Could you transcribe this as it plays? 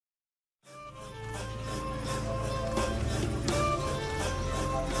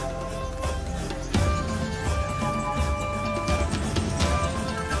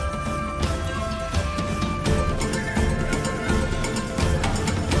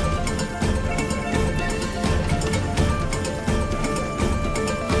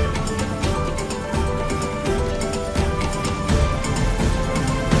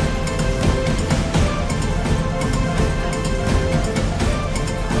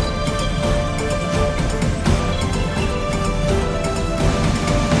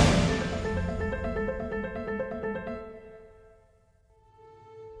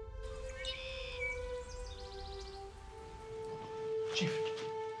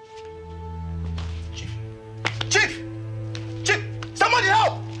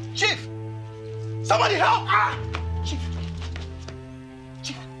Somebody help! Ah! Chief.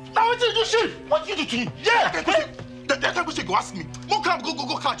 Chief. Now what did you do, Chief? What did you do to him? Yeah! That time you go ask me. More come,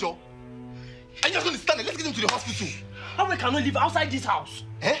 go catch you. Are you just going to stand there? Let's get him to the hospital. How we cannot live outside this house?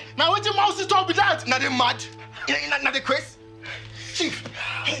 Eh? Now what the mouse is talking with that? Now they mad? Now they crazy? Chief.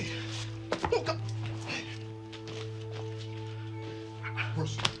 Hey. Oh, God.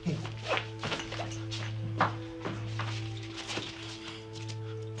 Bros, move.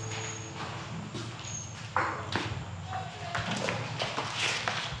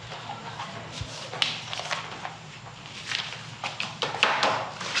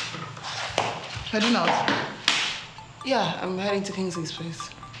 Heading out? Yeah, I'm heading to Kingsley's place.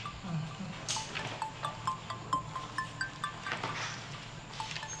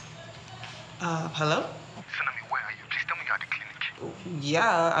 Hello? Tsunami, where are you? Please tell me you're at the clinic.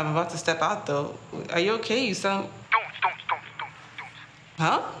 Yeah, I'm about to step out though. Are you okay? You sound... Don't.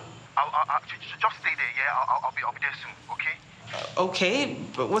 Huh? I'll just stay there, yeah? I'll be there soon, okay? Okay,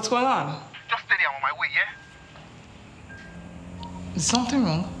 but what's going on? Just stay there, I'm on my way, yeah? Is something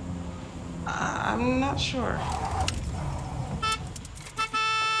wrong? I'm not sure.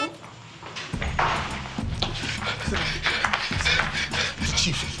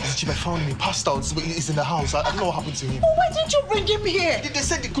 Chief, I found him. He passed out. He's in the house. I don't know what happened to him. Why didn't you bring him here? They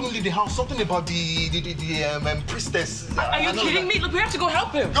said they couldn't leave the house. Something about the priestess. Are you kidding me? Look, we have to go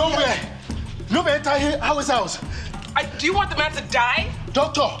help him. Nowhere. Nobody enter here. How is house? Do you want the man to die?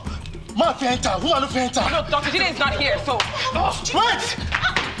 Doctor, man fi enter. Who are no fi enter? No, Dr. Jide is not here, so... Wait!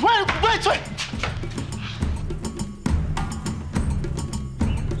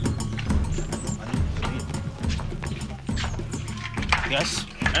 Yes?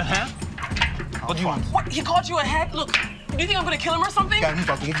 What do you want? What? He called you a head? Look, do you think I'm gonna kill him or something? Yeah, I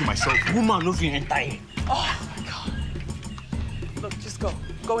can move myself. Woman, no fear enter here. Oh, my God. Look, just go.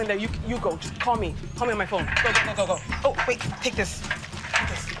 Go in there. You go. Just call me. Call me on my phone. Go. Oh, wait. Take this.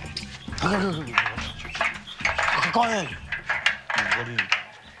 Go ahead. What do you...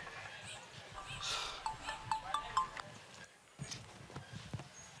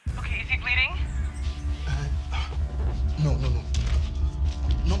 Okay, is he bleeding? No.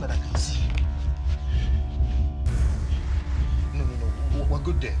 Not that I can see. No. We're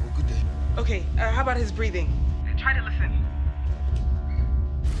good there. Okay, how about his breathing? Try to listen.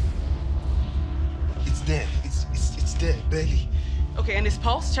 It's there. It's there, barely. Okay, and his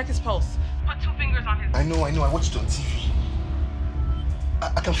pulse? Check his pulse. Put 2 fingers on his... I know. I watched it on TV.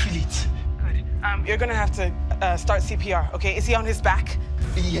 I can feel it. Good. You're gonna have to start CPR, okay? Is he on his back?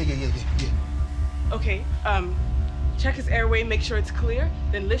 Yeah. Okay, check his airway, make sure it's clear,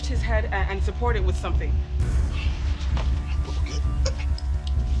 then lift his head and support it with something.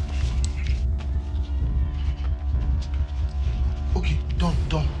 Okay, done.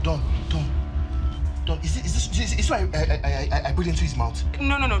 Is this why I breathe into his mouth?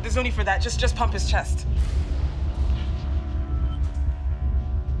 No, there's no need for that. Just pump his chest.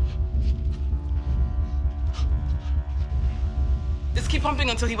 Just keep pumping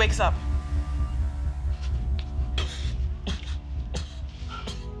until he wakes up.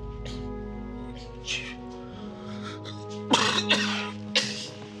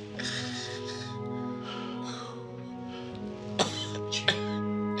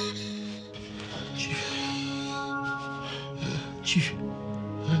 Chief.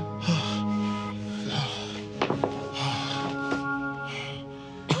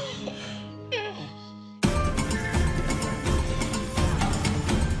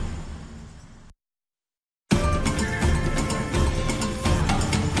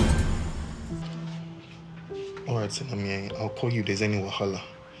 All right, Senami, I'll call you if there's any wahala.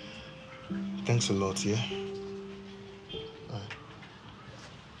 Thanks a lot, yeah? All right.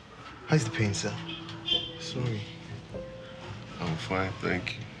 How's the pain, sir? Sorry. I'm fine,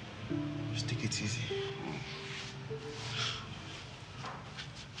 thank you. Just take it easy.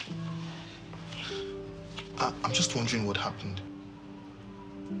 I'm just wondering what happened.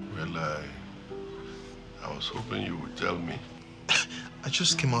 Well, I was hoping you would tell me. I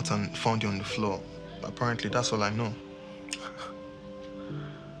just came out and found you on the floor. Apparently, that's all I know.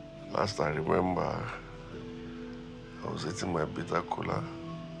 Last I remember, I was eating my bitter cola,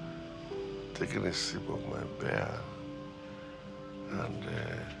 taking a sip of my beer, and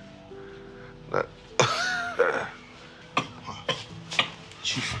that...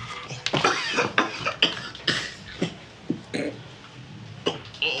 Chief.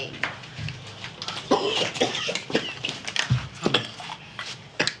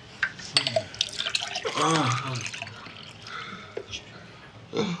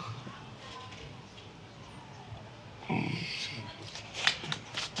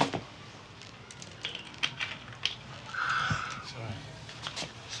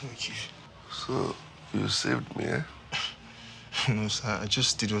 saved me, eh? No, sir. I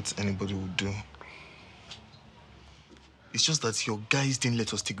just did what anybody would do. It's just that your guys didn't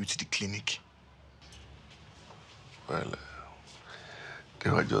let us take you to the clinic. Well, they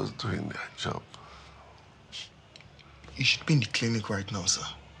were just doing their job. You should be in the clinic right now, sir.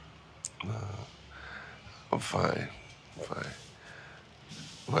 No, I'm fine.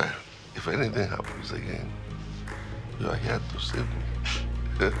 Well, if anything happens again, you are here to save me.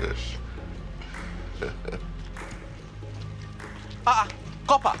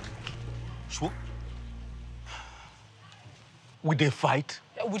 Copper. Shwo? Would they fight?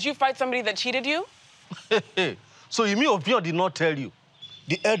 Would you fight somebody that cheated you? So you mean Ovio did not tell you?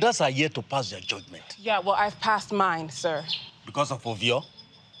 The elders are here to pass their judgment. Yeah, well, I've passed mine, sir. Because of Ovio?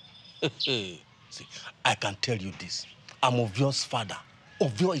 See, I can tell you this. I'm Ovio's father.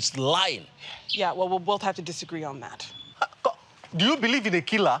 Ovio is lying. Yeah, well, we'll both have to disagree on that. Do you believe in a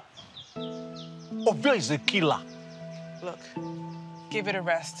killer? Ovio is a killer. Look, give it a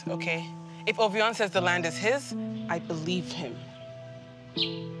rest, okay? If Ovion says the land is his, I believe him.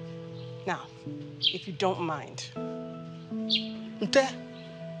 Now, if you don't mind. Nte?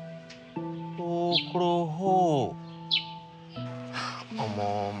 Okroho.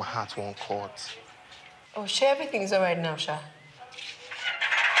 Mom, my heart won't cut. Oh, sure, everything's all right now, Sha.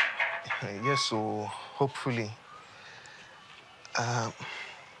 Yes, so hopefully.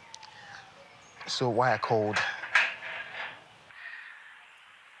 So why I called?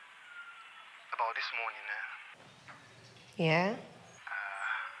 About this morning, Yeah?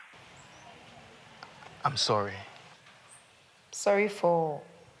 I'm sorry. Sorry for...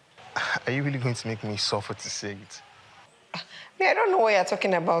 Are you really going to make me suffer to say it? I don't know what you're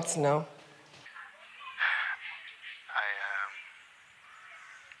talking about now.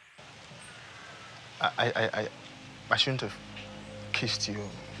 I shouldn't have kissed you.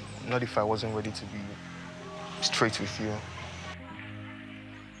 Not if I wasn't ready to be straight with you.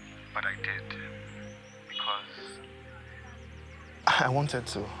 But I did. Because I wanted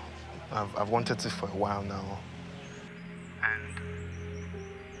to. I've wanted to for a while now. And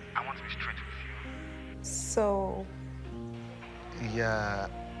I want to be straight with you. So... Yeah.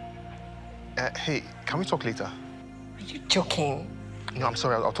 Hey, can we talk later? Are you joking? No, I'm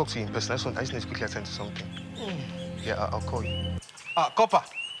sorry. I'll talk to you in person. I just need to quickly attend to something. Yeah, I'll call you. Copper.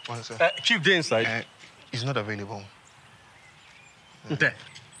 One sir. Chief day inside. He's not available. Nte?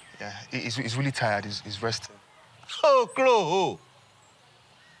 Yeah, he's really tired. He's resting. Oh, Klo.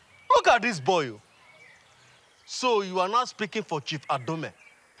 Look at this boy. So you are not speaking for Chief Adome?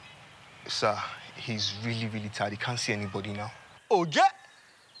 Sir, he's really, really tired. He can't see anybody now. Oh, yeah?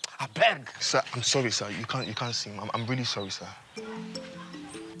 I beg. Sir, I'm sorry, sir. You can't see him. I'm really sorry, sir.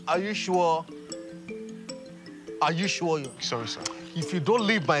 Are you sure? Are you sure? Sorry, sir. If you don't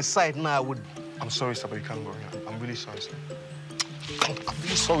leave my side now, I would... I'm sorry, sir, but you can't go. I'm really sorry, sir. I'm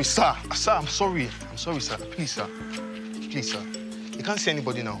really sorry, sir. Sir, I'm sorry. I'm sorry, sir. Please, sir. Please, sir. You can't see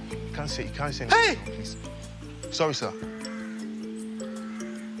anybody now. You can't see anybody Hey! now, please. Sorry, sir.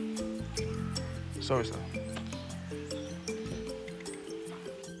 Sorry, sir.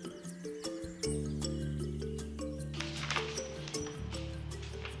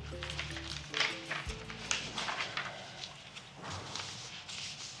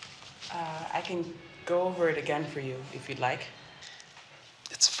 I can go over it again for you if you'd like.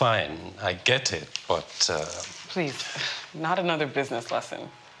 It's fine. I get it, but... Please, not another business lesson.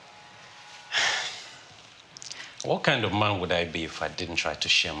 What kind of man would I be if I didn't try to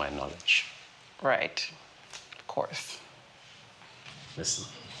share my knowledge? Right. Of course. Listen,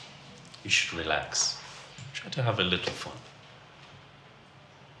 you should relax. Try to have a little fun.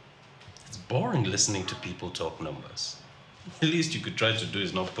 It's boring listening to people talk numbers. The least you could try to do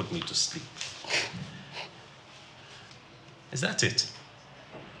is not put me to sleep. Is that it?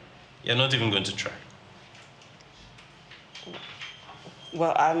 You're not even going to try?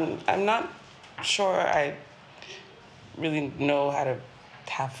 Well, I'm not sure I really know how to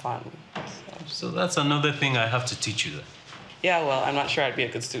have fun. So that's another thing I have to teach you then. Yeah, well, I'm not sure I'd be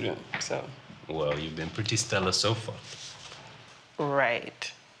a good student, so. Well, you've been pretty stellar so far.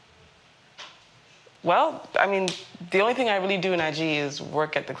 Right. Well, I mean, the only thing I really do in IG is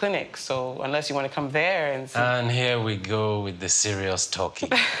work at the clinic, so unless you want to come there and see... And here we go with the serious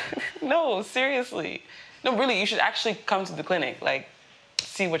talking. No, seriously. No, really, you should actually come to the clinic, like,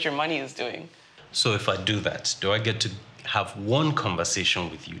 see what your money is doing. So if I do that, do I get to have one conversation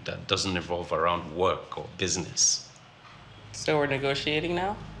with you that doesn't revolve around work or business? So we're negotiating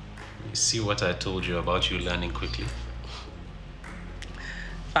now? You see what I told you about you learning quickly?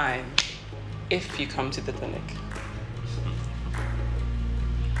 Fine. If you come to the clinic.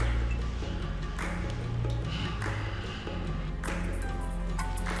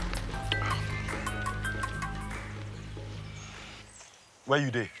 Where you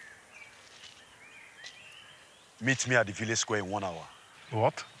dey? Meet me at the village square in 1 hour.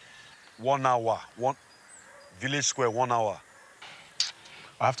 What? 1 hour. Village square, 1 hour.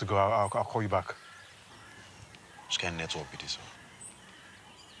 I have to go. I'll call you back. Which kind of network be this one?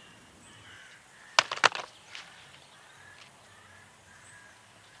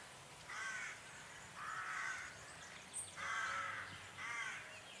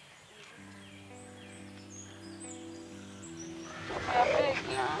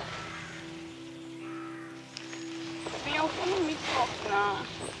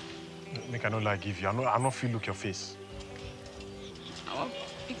 Make I not like give you. I not feel look your face. I'm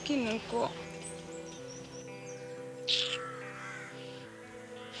picking uncle.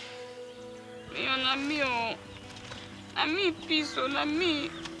 Me peace, na me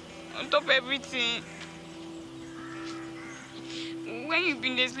on top everything. When you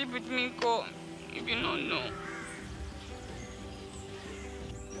been there sleep with me, Uncle, you be not know.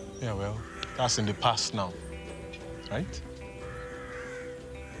 Yeah, well, that's in the past now, right?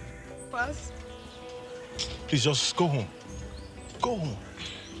 Pass. Please just go home. Go home.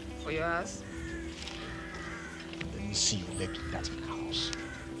 For your ass. Let me see you making that in the house.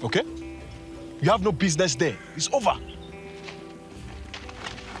 Okay? You have no business there. It's over.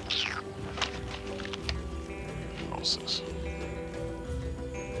 Nonsense.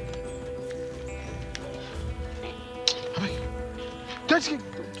 Let's get...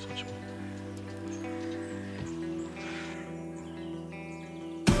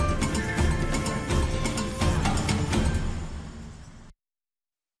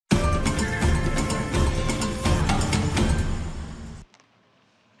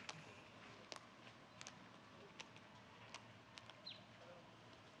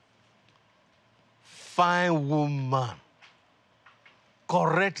 Fine woman,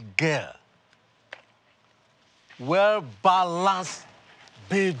 correct girl, well-balanced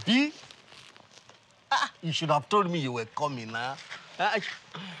baby. You should have told me you were coming, huh?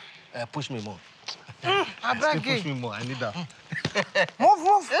 Push me more. I beg you. Push me more, I need that.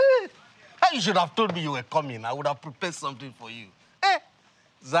 Move. You should have told me you were coming. I would have prepared something for you.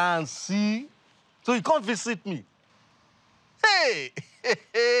 Zansi. So you can't visit me. Hey!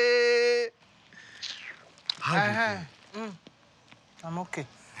 How do you do? I'm okay.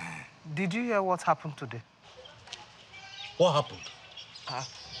 Did you hear what happened today? What happened?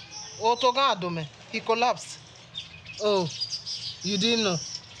 Otogan Adome, he collapsed. Oh, you didn't know?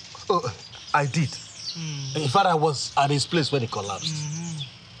 Oh, I did. In fact, I was at his place when he collapsed.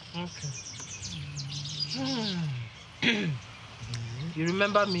 Okay. You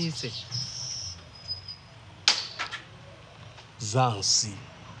remember me, Uche? Zansi,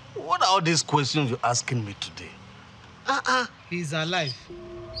 what are all these questions you're asking me today? He's alive.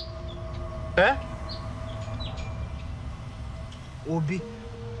 Eh? Obi.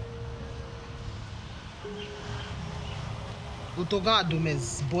 Otogan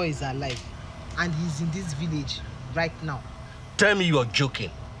Adome's boy is alive. And he's in this village right now. Tell me you're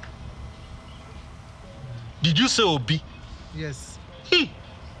joking. Did you say Obi? Yes.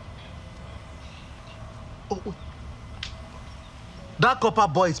 Oh. That copper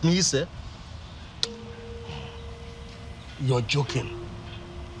boy is me, sir. You're joking.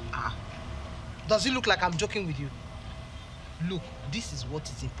 Does it look like I'm joking with you? Look, this is what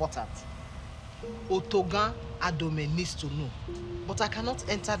is important. Otogan Adome needs to know. But I cannot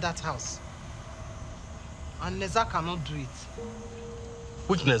enter that house. And Neza cannot do it.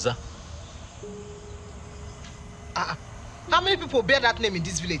 Which Neza? How many people bear that name in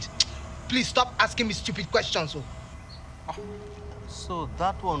this village? Please stop asking me stupid questions. So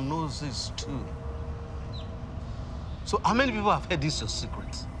that one knows this too. So how many people have heard this your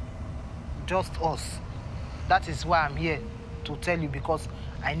secret? Just us. That is why I'm here to tell you, because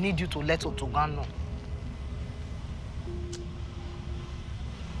I need you to let Otogan know.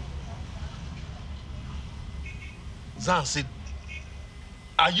 Zansi,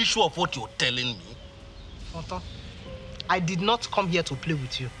 are you sure of what you're telling me? Tonton, I did not come here to play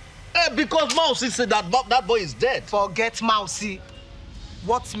with you. Because Mausi said that boy is dead. Forget Mausi.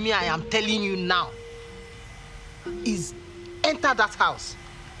 What I am telling you now is enter that house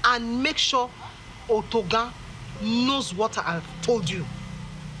and make sure Otogan knows what I have told you.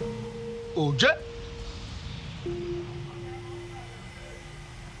 Uche?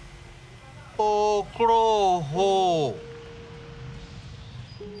 Oh, Crow.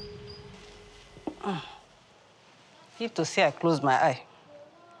 If to say I close my eye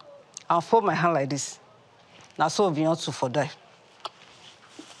and fold my hand like this, now so beyond to for die.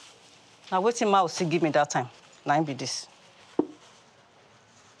 Now waiting ma will still give me that time. Now it be this.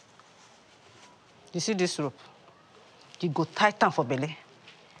 You see this rope? you go tight time for belly.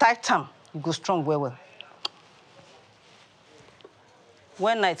 Tight time, you go strong well.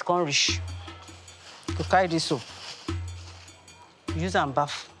 When night come reach, you carry this soap. Use and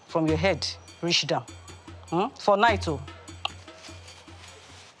bath from your head, reach down. For night, oh.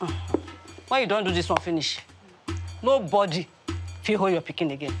 When you don't do this one finish, nobody feel hold your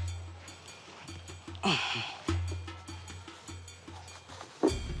picking again.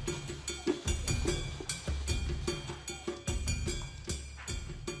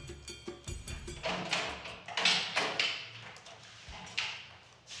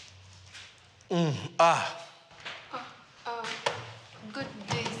 Good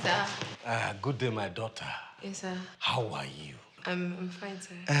day, sir. Good day, my daughter. Yes, sir. How are you? I'm fine,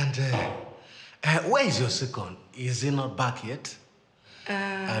 sir. And where is your second? Is he not back yet?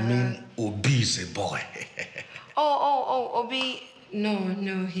 I mean, Obi is a boy. Obi.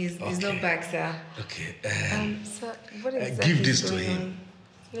 No, he's not back, sir. Okay. Sir, what exactly give this is to going him. on?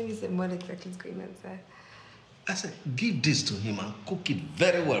 Let me see what exactly is going on, sir. I said, give this to him and cook it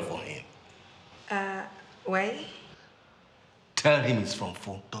very well for him. Why? Tell him it's from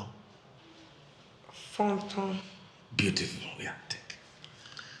Fonton. Fonton. Beautiful, yeah, take.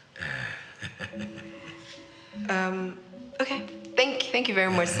 Okay. Thank you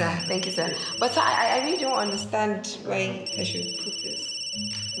very much, sir. Thank you, sir. But sir, I really don't understand why I should cook this.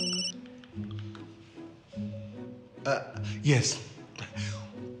 Yes.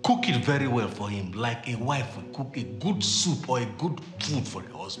 Cook it very well for him, like a wife would cook a good soup or a good food for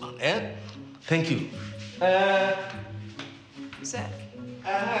the husband, eh? Thank you. Sir.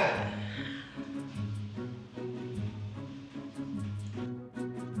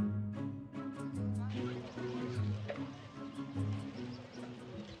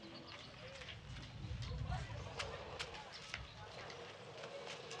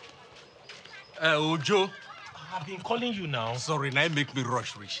 Ojo. I've been calling you now. Sorry, now make me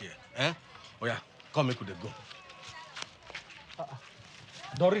rush reach here. Eh? Oh yeah, come make we dey go.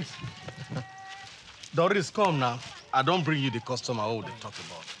 Doris. Doris, come now. I don't bring you the customer who they talk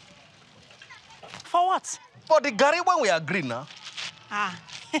about. For what? For the Gary when we agree now.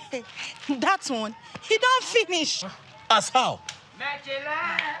 That one, he don't finish. As how? Now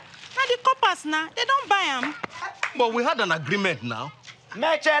the coppers now, they don't buy them. But we had an agreement now.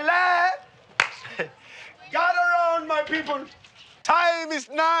 Mechele! Gather around, my people. Time is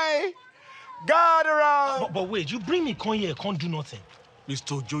nigh. Gather around. But wait, you bring me come here, can't do nothing.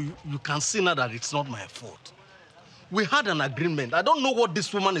 Mr. Ojo, you can see now that it's not my fault. We had an agreement. I don't know what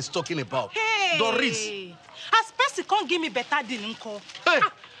this woman is talking about. Hey! Doris. As person can't give me better deal, uncle. Hey!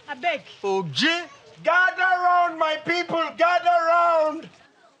 I beg. Oje. Gather around, my people. Gather around.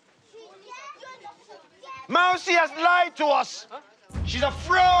 Mousy has lied to us. Huh? She's a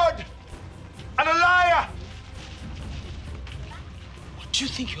fraud and a liar. What do you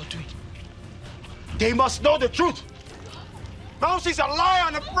think you're doing? They must know the truth. Mousy's a liar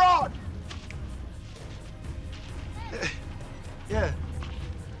and a fraud. Yeah.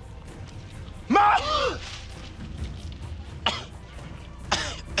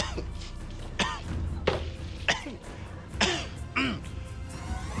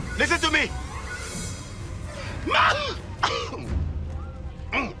 Listen to me.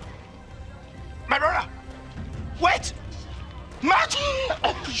 My brother, wait! Matt!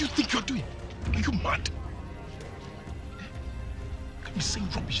 What do you think you're doing? Are you mad? Can you saying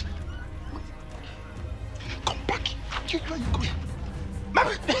rubbish like that? Come back. Where are you going?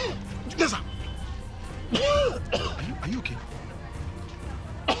 Mama! Yes, sir. Are you okay?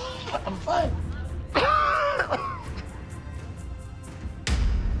 I'm fine.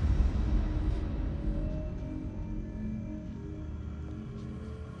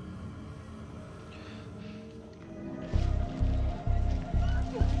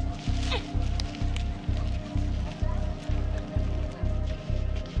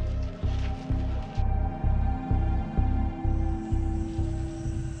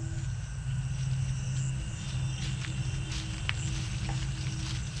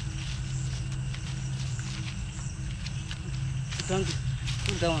 Don't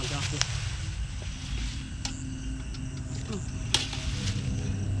put that one down here.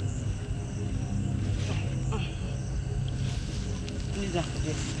 Kneel down for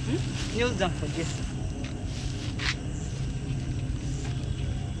this. Kneel down for this.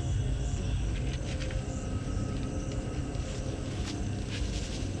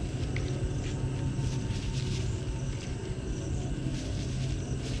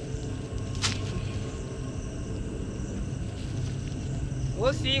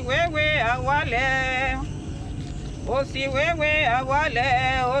 Osi wewe awale, Osi wewe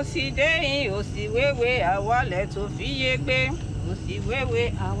awale, osi deyin, osi wewe awale to fi yegbe. Osi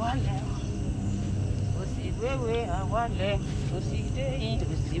wewe awale. Osi wewe awale, osi deyin,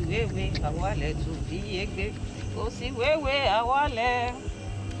 osi wewe awale to fi yegbe. Osi wewe awale.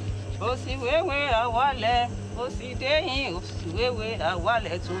 Osi wewe awale, osi deyin, osi wewe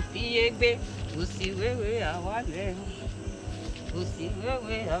awale to fi yegbe. Osi wewe awale. Osi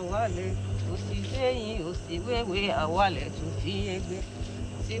wewe awale. Osi deyin, osi wewe awale to fi yegbe.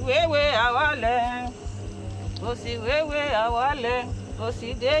 Osi wewe awale. Osi wewe awale.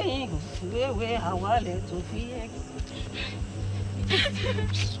 Osi deyin, osi wewe awale to fi yegbe.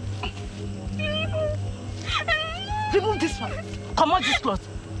 Remove this one. Come on, this cloth.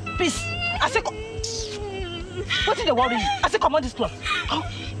 Please. I say, what is the worry? I say, come on, this cloth.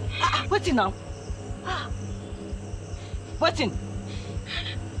 Waiting now. Waiting.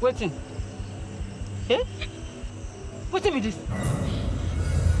 Waiting. Eh? Waiting with this.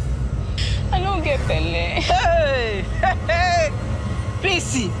 I don't get pele. Hey! Hey! Please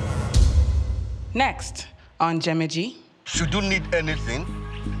see. Next on Jemeji. Should you need anything,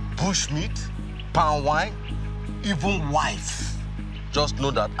 bushmeat, palm wine, even wife, just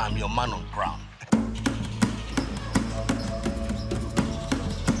know that I'm your man on ground.